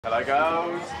Hello,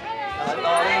 girls. Hello,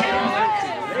 darling.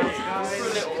 For a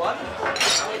little one.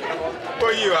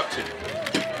 What are you up to?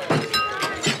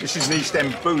 This is an East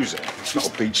End boozer. It's not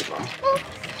a beach bar.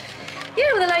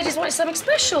 Yeah, well, the ladies wanted something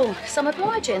special, some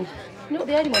obliging. You're not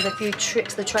the only one with a few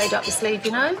tricks of the trade up the sleeve,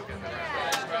 you know.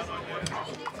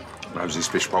 Rosie's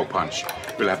fishbowl punch.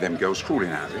 We'll have them girls crawling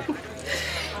out of it.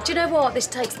 Do you know what? This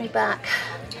takes me back.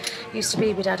 Used to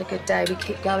be we'd had a good day, we'd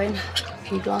keep going.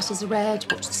 A few glasses of red,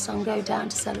 watch the sun go down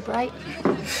to celebrate.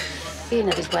 Ian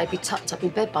had his way, be tucked up in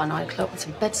bed by 9 o'clock with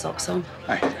some bed socks on.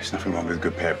 Hey, there's nothing wrong with a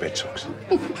good pair of bed socks.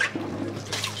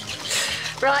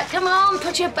 Right, come on,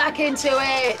 put your back into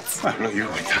it. Well, look, you've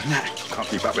already done that. Can't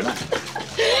keep up with that.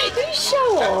 You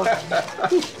show off.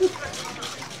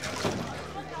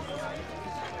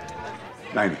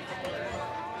 Name it.